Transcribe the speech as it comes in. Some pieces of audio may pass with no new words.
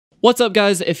What's up,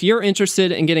 guys? If you're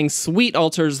interested in getting sweet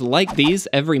altars like these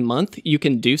every month, you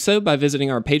can do so by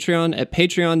visiting our Patreon at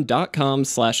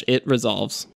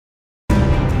patreon.com/itresolves.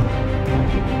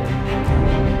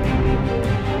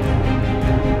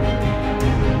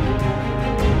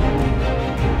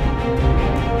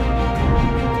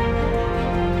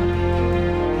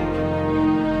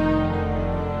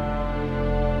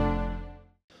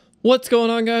 What's going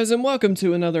on, guys, and welcome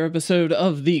to another episode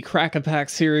of the Crack-A-Pack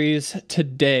series.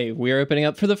 Today, we are opening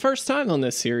up for the first time on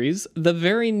this series the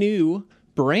very new,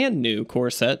 brand new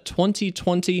core set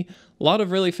 2020. A lot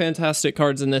of really fantastic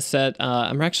cards in this set.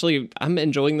 I'm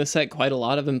enjoying this set quite a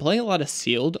lot. I've been playing a lot of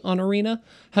sealed on Arena.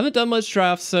 Haven't done much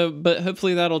drafts, but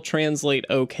hopefully that'll translate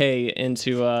okay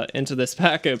into this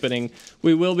pack opening.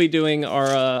 We will be doing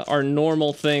our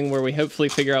normal thing where we hopefully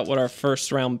figure out what our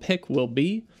first round pick will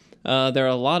be. There are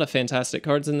a lot of fantastic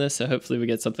cards in this, so hopefully we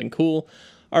get something cool.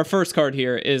 Our first card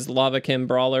here is Lavakin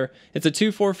Brawler. It's a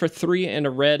 2/4 for 3 and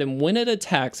a red, and when it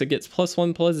attacks, it gets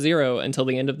 +1/+0 until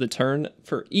the end of the turn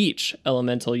for each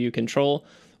elemental you control.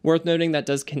 Worth noting that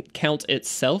does count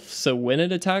itself, so when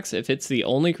it attacks, if it's the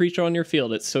only creature on your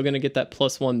field, it's still going to get that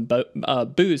 +1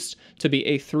 boost to be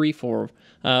a 3/4,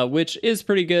 which is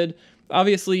pretty good.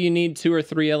 Obviously, you need 2 or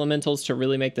 3 elementals to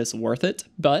really make this worth it,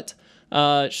 but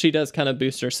she does kind of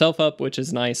boost herself up, which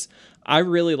is nice. I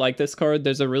really like this card.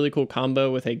 There's a really cool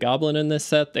combo with a goblin in this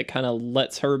set that kind of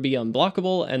lets her be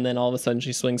unblockable, and then all of a sudden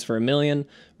she swings for 1,000,000.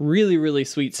 Really, really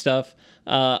sweet stuff.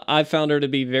 I found her to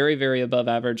be very, very above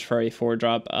average for a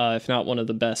 4-drop, if not one of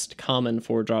the best common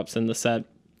 4-drops in the set.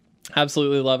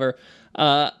 Absolutely love her.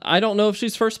 I don't know if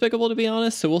she's first pickable, to be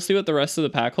honest, so we'll see what the rest of the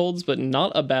pack holds, but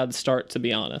not a bad start, to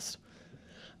be honest.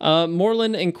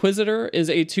 Moreland Inquisitor is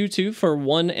a 2/2 for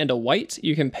 1 and a white.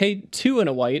 You can pay 2 and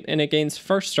a white, and it gains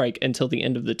first strike until the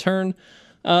end of the turn.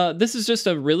 This is just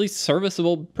a really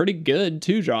serviceable, pretty good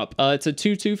 2-drop. It's a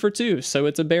 2/2 for 2, so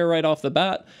it's a bear right off the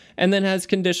bat, and then has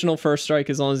conditional first strike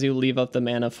as long as you leave up the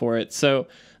mana for it. So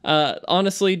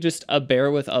honestly, just a bear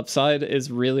with upside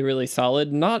is really, really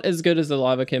solid. Not as good as the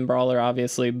Lavakin Brawler,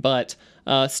 obviously, but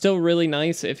still really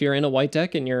nice if you're in a white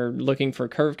deck and you're looking for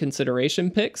curve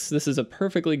consideration picks. This is a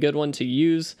perfectly good one to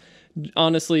use.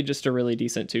 Honestly, just a really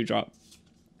decent 2-drop.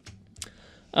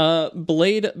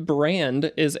 Blade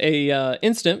Brand is a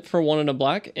instant for 1 and a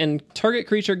black, and target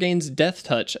creature gains Death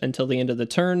Touch until the end of the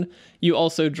turn. You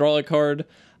also draw a card.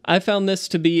 I found this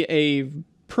to be a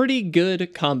pretty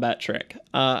good combat trick.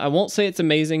 I won't say it's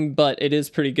amazing, but it is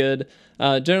pretty good.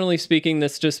 Generally speaking,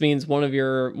 this just means one of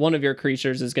your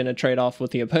creatures is going to trade off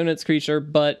with the opponent's creature,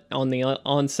 but on the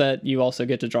onset, you also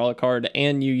get to draw a card,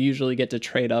 and you usually get to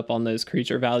trade up on those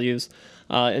creature values.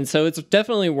 And so it's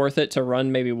definitely worth it to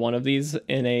run maybe one of these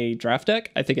in a draft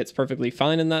deck. I think it's perfectly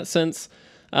fine in that sense.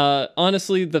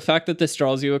 Honestly, the fact that this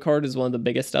draws you a card is one of the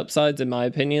biggest upsides in my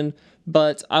opinion,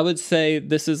 but I would say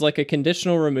this is like a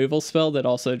conditional removal spell that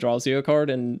also draws you a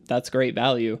card, and that's great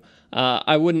value.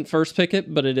 I wouldn't first pick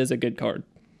it, but it is a good card.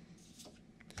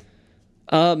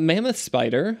 Mammoth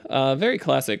Spider, very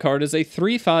classic card, is a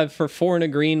 3/5 for 4 and a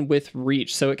green with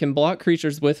reach, so it can block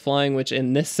creatures with flying, which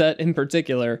in this set in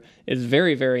particular is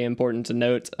very, very important to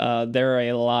note. There are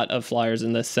a lot of flyers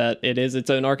in this set. It is its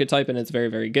own archetype, and it's very,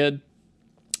 very good.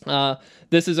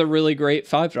 This is a really great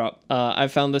 5-drop. I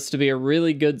found this to be a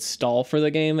really good stall for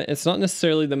the game. It's not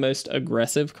necessarily the most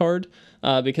aggressive card,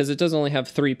 because it does only have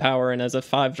 3 power, and as a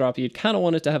 5-drop, you'd kind of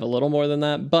want it to have a little more than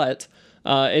that, but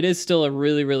it is still a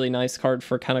really, really nice card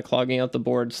for kind of clogging out the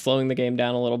board, slowing the game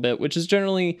down a little bit, which is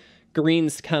generally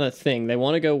Green's kind of thing. They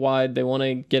want to go wide, they want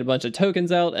to get a bunch of tokens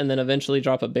out, and then eventually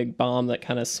drop a big bomb that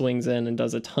kind of swings in and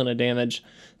does a ton of damage.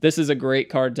 This is a great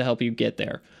card to help you get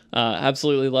there.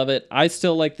 Absolutely love it. I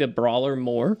still like the Brawler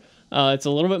more. It's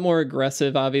a little bit more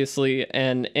aggressive, obviously,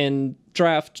 and in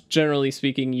draft, generally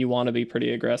speaking, you want to be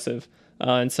pretty aggressive.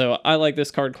 And so I like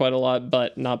this card quite a lot,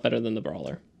 but not better than the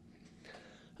Brawler.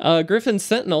 Griffin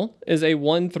Sentinel is a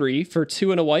 1/3 for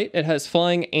 2 and a white. It has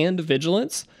flying and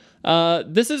vigilance.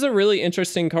 This is a really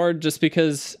interesting card just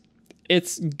because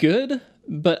it's good,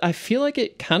 but I feel like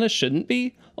it kind of shouldn't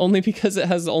be, only because it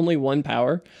has only 1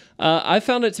 power. I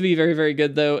found it to be very, very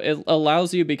good, though. It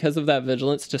allows you, because of that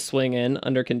vigilance, to swing in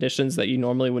under conditions that you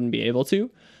normally wouldn't be able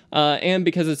to. And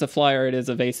because it's a flyer, it is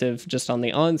evasive just on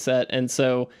the onset, and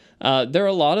so there are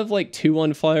a lot of like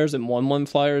 2/1 flyers and 1/1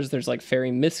 flyers. There's like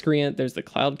Fairy Miscreant, there's the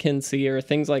Cloudkin Seer,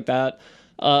 things like that.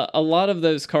 A lot of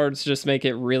those cards just make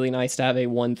it really nice to have a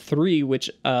 1/3, which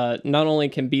not only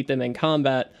can beat them in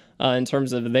combat in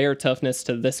terms of their toughness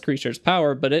to this creature's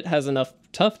power, but it has enough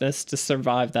toughness to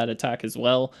survive that attack as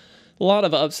well. A lot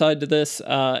of upside to this,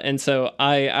 and so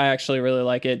I actually really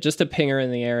like it. Just a pinger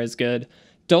in the air is good.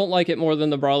 Don't like it more than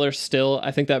the Brawler still.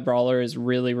 I think that Brawler is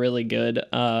really, really good.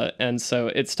 And so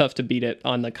it's tough to beat it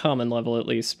on the common level at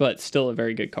least, but still a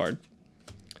very good card.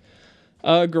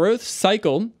 Growth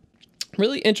Cycle.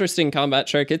 Really interesting combat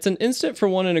trick. It's an instant for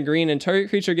 1 and a green, and target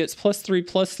creature gets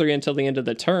 +3/+3 until the end of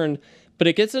the turn, but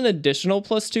it gets an additional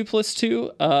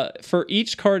 +2/+2 for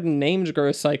each card named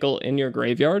Growth Cycle in your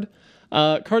graveyard.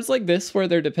 Cards like this, where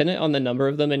they're dependent on the number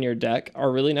of them in your deck,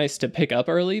 are really nice to pick up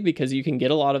early because you can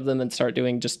get a lot of them and start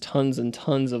doing just tons and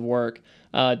tons of work,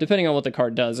 depending on what the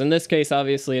card does. In this case,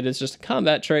 obviously, it is just a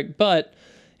combat trick, but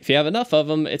if you have enough of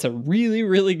them, it's a really,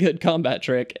 really good combat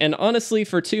trick. And honestly,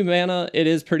 for 2 mana, it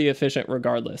is pretty efficient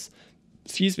regardless.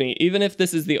 Excuse me, even if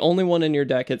this is the only one in your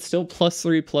deck, it's still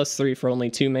 +3/+3 for only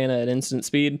 2 mana at instant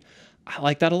speed. I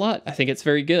like that a lot. I think it's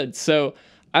very good. So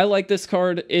I like this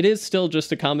card. It is still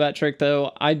just a combat trick,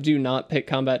 though. I do not pick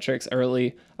combat tricks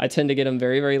early. I tend to get them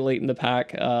very, very late in the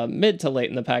pack, mid to late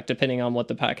in the pack, depending on what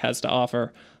the pack has to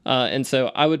offer. And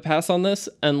so I would pass on this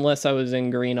unless I was in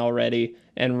green already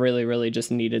and really, really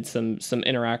just needed some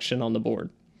interaction on the board.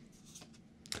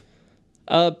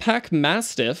 Pack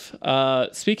Mastiff,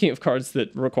 speaking of cards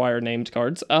that require named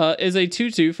cards, is a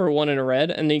 2/2 for 1 and a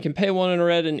red, and then you can pay 1 and a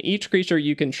red, and each creature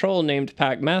you control named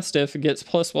Pack Mastiff gets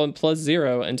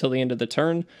 +1/+0 until the end of the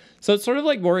turn. So it's sort of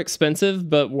like more expensive,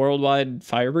 but worldwide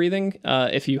fire breathing,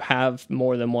 if you have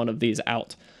more than one of these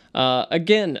out.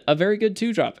 Again, a very good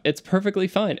 2-drop. It's perfectly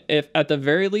fine. If at the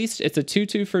very least, it's a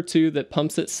 2/2 for 2 that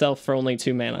pumps itself for only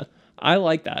 2 mana. I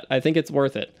like that. I think it's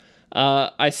worth it.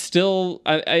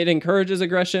 It encourages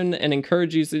aggression and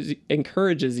encourages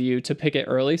you to pick it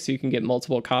early so you can get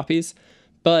multiple copies.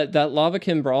 But that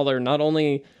Lavakin Brawler, not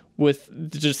only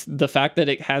with just the fact that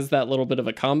it has that little bit of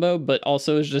a combo, but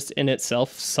also is just in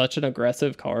itself such an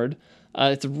aggressive card.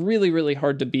 It's really, really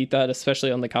hard to beat that,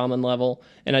 especially on the common level,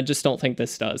 and I just don't think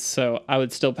this does, so I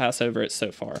would still pass over it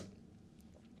so far.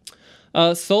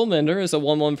 Soulmender is a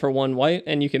 1/1 for 1 white,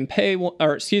 and you can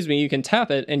you can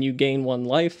tap it and you gain 1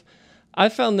 life. I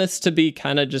found this to be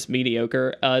kind of just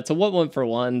mediocre. It's a 1/1 for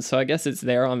 1, so I guess it's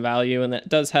there on value, and that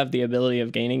does have the ability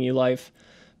of gaining you life,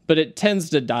 but it tends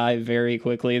to die very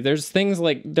quickly. There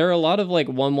are a lot of like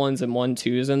 1/1s and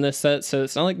 1/2s in this set, so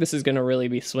it's not like this is going to really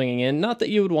be swinging in. Not that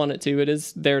you would want it to, it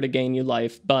is there to gain you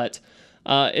life, but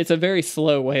it's a very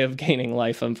slow way of gaining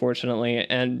life, unfortunately,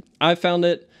 and I found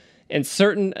it in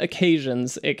certain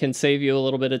occasions, it can save you a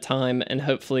little bit of time and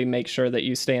hopefully make sure that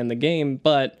you stay in the game,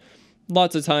 but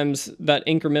lots of times that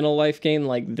incremental life gain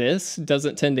like this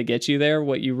doesn't tend to get you there.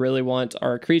 What you really want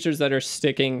are creatures that are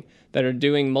sticking, that are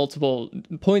doing multiple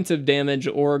points of damage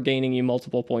or gaining you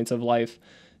multiple points of life.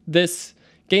 This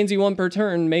gains you 1 per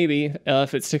turn, maybe,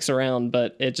 if it sticks around,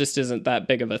 but it just isn't that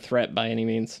big of a threat by any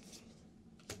means.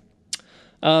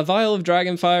 Vial of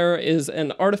Dragonfire is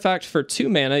an artifact for 2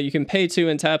 mana. You can pay 2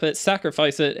 and tap it,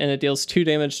 sacrifice it, and it deals 2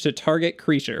 damage to target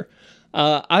creature.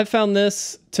 I found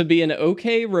this to be an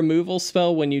okay removal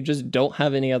spell when you just don't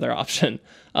have any other option.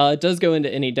 It does go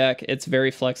into any deck. It's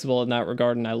very flexible in that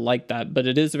regard, and I like that, but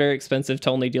it is very expensive to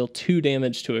only deal 2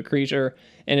 damage to a creature,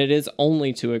 and it is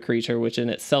only to a creature, which in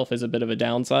itself is a bit of a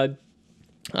downside.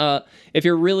 If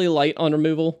you're really light on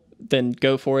removal, then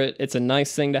go for it. It's a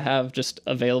nice thing to have just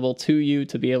available to you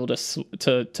to be able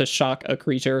to shock a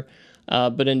creature.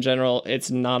 But in general, it's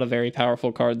not a very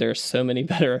powerful card. There are so many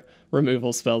better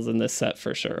removal spells in this set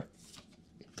for sure.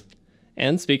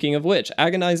 And speaking of which,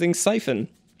 Agonizing Siphon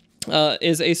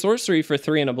is a sorcery for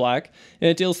 3 and a black, and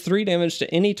it deals 3 damage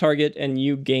to any target and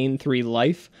you gain 3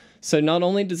 life. So not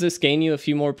only does this gain you a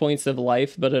few more points of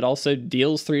life, but it also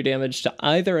deals 3 damage to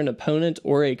either an opponent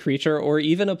or a creature or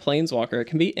even a planeswalker. It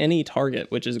can be any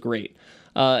target, which is great.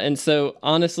 And so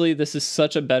honestly, this is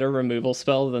such a better removal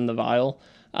spell than the Vial.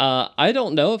 I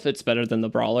don't know if it's better than the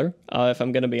Brawler, if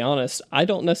I'm going to be honest. I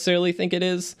don't necessarily think it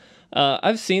is.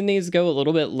 I've seen these go a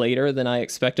little bit later than I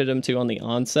expected them to on the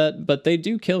onset, but they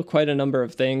do kill quite a number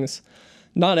of things.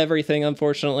 Not everything,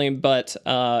 unfortunately, but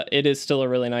it is still a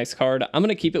really nice card. I'm going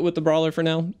to keep it with the Brawler for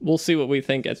now. We'll see what we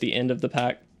think at the end of the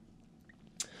pack.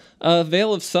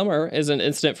 Veil of Summer is an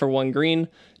instant for 1 green.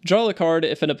 Draw a card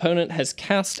if an opponent has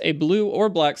cast a blue or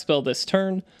black spell this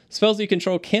turn. Spells you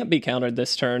control can't be countered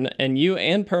this turn, and you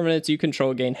and permanents you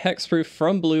control gain hexproof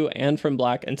from blue and from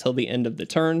black until the end of the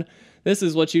turn. This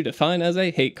is what you define as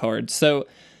a hate card. So,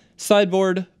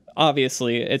 sideboard,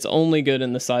 obviously, it's only good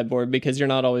in the sideboard because you're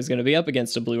not always going to be up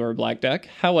against a blue or a black deck.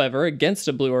 However, against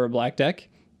a blue or a black deck,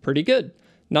 pretty good.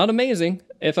 Not amazing,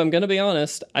 if I'm going to be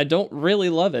honest. I don't really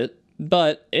love it,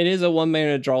 but it is a 1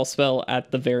 mana draw spell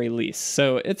at the very least,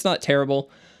 so it's not terrible.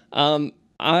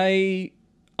 I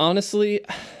honestly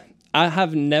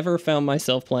have never found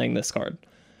myself playing this card.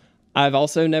 I've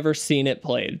also never seen it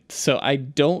played, so I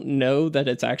don't know that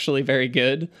it's actually very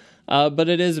good, but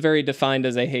it is very defined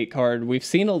as a hate card. We've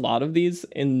seen a lot of these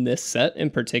in this set in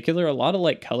particular, a lot of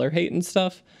like color hate and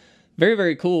stuff. Very,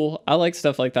 very cool. I like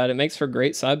stuff like that. It makes for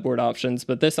great sideboard options,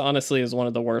 but this honestly is one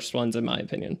of the worst ones in my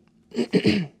opinion.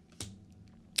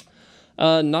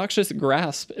 Noxious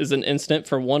Grasp is an instant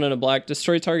for 1 and a black.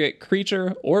 Destroy target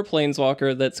creature or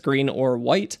planeswalker that's green or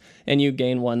white, and you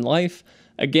gain 1 life.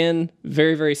 Again,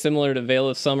 very, very similar to Veil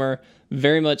of Summer,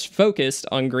 very much focused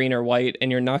on green or white, and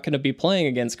you're not going to be playing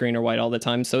against green or white all the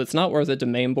time, so it's not worth it to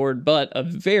main board, but a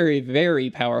very,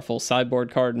 very powerful sideboard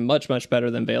card, much, much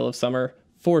better than Veil of Summer,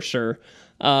 for sure.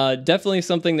 Definitely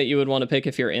something that you would want to pick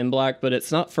if you're in black, but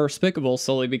it's not first pickable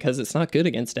solely because it's not good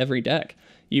against every deck.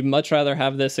 You'd much rather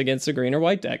have this against a green or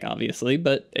white deck, obviously,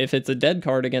 but if it's a dead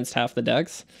card against half the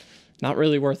decks, not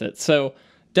really worth it. So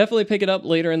definitely pick it up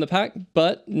later in the pack,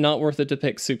 but not worth it to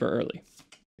pick super early.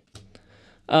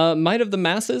 Might of the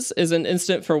Masses is an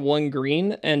instant for 1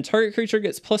 green, and target creature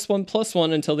gets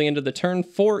 +1/+1 until the end of the turn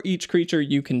for each creature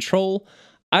you control.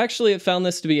 I actually have found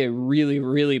this to be a really,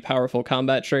 really powerful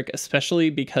combat trick, especially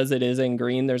because it is in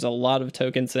green. There's a lot of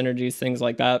token synergies, things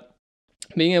like that.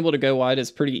 Being able to go wide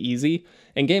is pretty easy,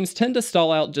 and games tend to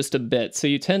stall out just a bit, so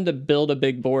you tend to build a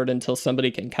big board until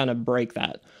somebody can kind of break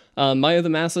that. Might of the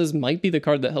Masses might be the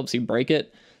card that helps you break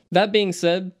it. That being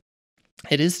said,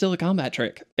 it is still a combat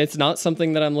trick. It's not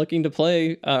something that I'm looking to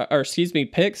play,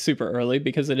 pick super early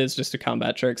because it is just a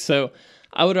combat trick. So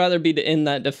I would rather be in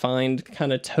that defined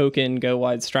kind of token go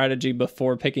wide strategy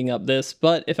before picking up this,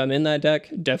 but if I'm in that deck,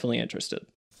 definitely interested.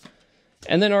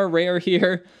 And then our rare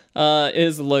here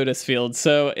is Lotus Field.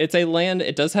 So it's a land,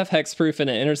 it does have hexproof, and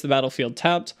it enters the battlefield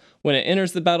tapped. When it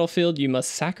enters the battlefield, you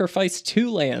must sacrifice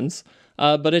 2 lands,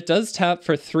 but it does tap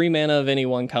for 3 mana of any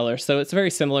one color. So it's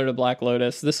very similar to Black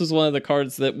Lotus. This was one of the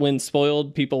cards that when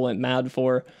spoiled, people went mad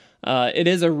for. It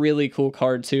is a really cool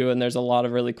card too, and there's a lot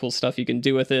of really cool stuff you can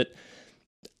do with it.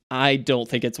 I don't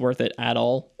think it's worth it at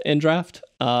all in draft.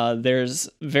 There's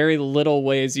very little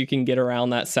ways you can get around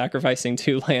that sacrificing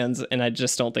 2 lands, and I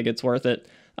just don't think it's worth it.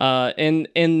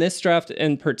 In this draft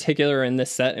in particular, in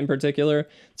this set in particular,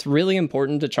 it's really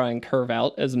important to try and curve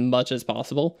out as much as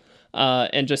possible,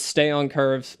 and just stay on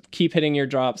curve, keep hitting your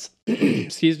drops,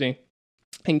 excuse me,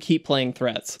 and keep playing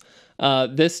threats.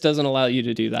 This doesn't allow you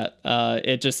to do that.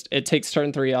 It takes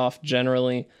turn 3 off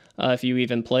generally, if you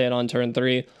even play it on turn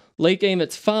 3. Late game,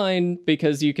 it's fine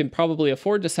because you can probably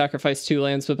afford to sacrifice 2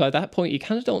 lands, but by that point, you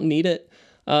kind of don't need it.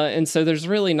 And so there's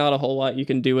really not a whole lot you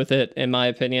can do with it, in my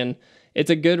opinion.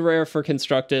 It's a good rare for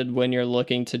constructed when you're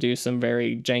looking to do some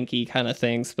very janky kind of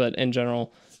things, but in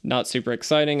general, not super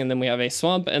exciting. And then we have a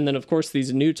swamp, and then of course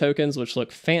these new tokens, which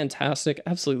look fantastic.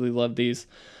 Absolutely love these.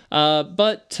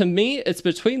 But to me, it's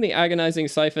between the Agonizing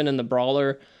Siphon and the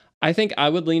Brawler. I think I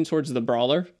would lean towards the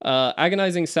Brawler.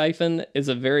 Agonizing Siphon is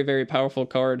a very, very powerful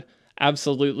card.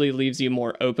 Absolutely leaves you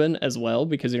more open as well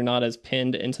because you're not as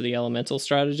pinned into the elemental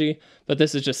strategy. But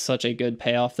this is just such a good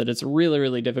payoff that it's really,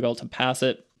 really difficult to pass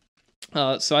it.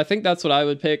 So I think that's what I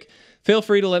would pick. Feel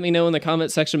free to let me know in the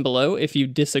comment section below if you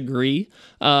disagree.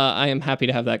 I am happy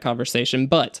to have that conversation.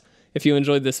 But if you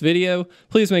enjoyed this video,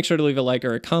 please make sure to leave a like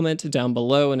or a comment down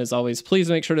below. And as always, please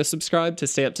make sure to subscribe to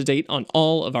stay up to date on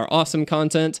all of our awesome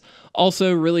content.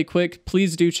 Also, really quick,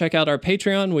 please do check out our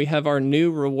Patreon. We have our new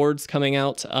rewards coming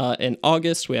out in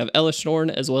August. We have Elish Norn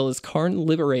as well as Karn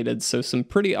Liberated. So some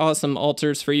pretty awesome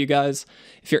altars for you guys.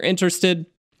 If you're interested,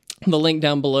 the link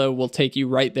down below will take you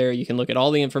right there. You can look at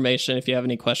all the information. If you have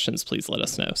any questions, please let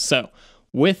us know. So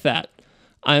with that,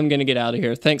 I'm going to get out of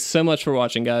here. Thanks so much for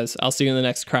watching, guys. I'll see you in the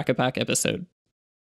next Crack-A-Pack episode.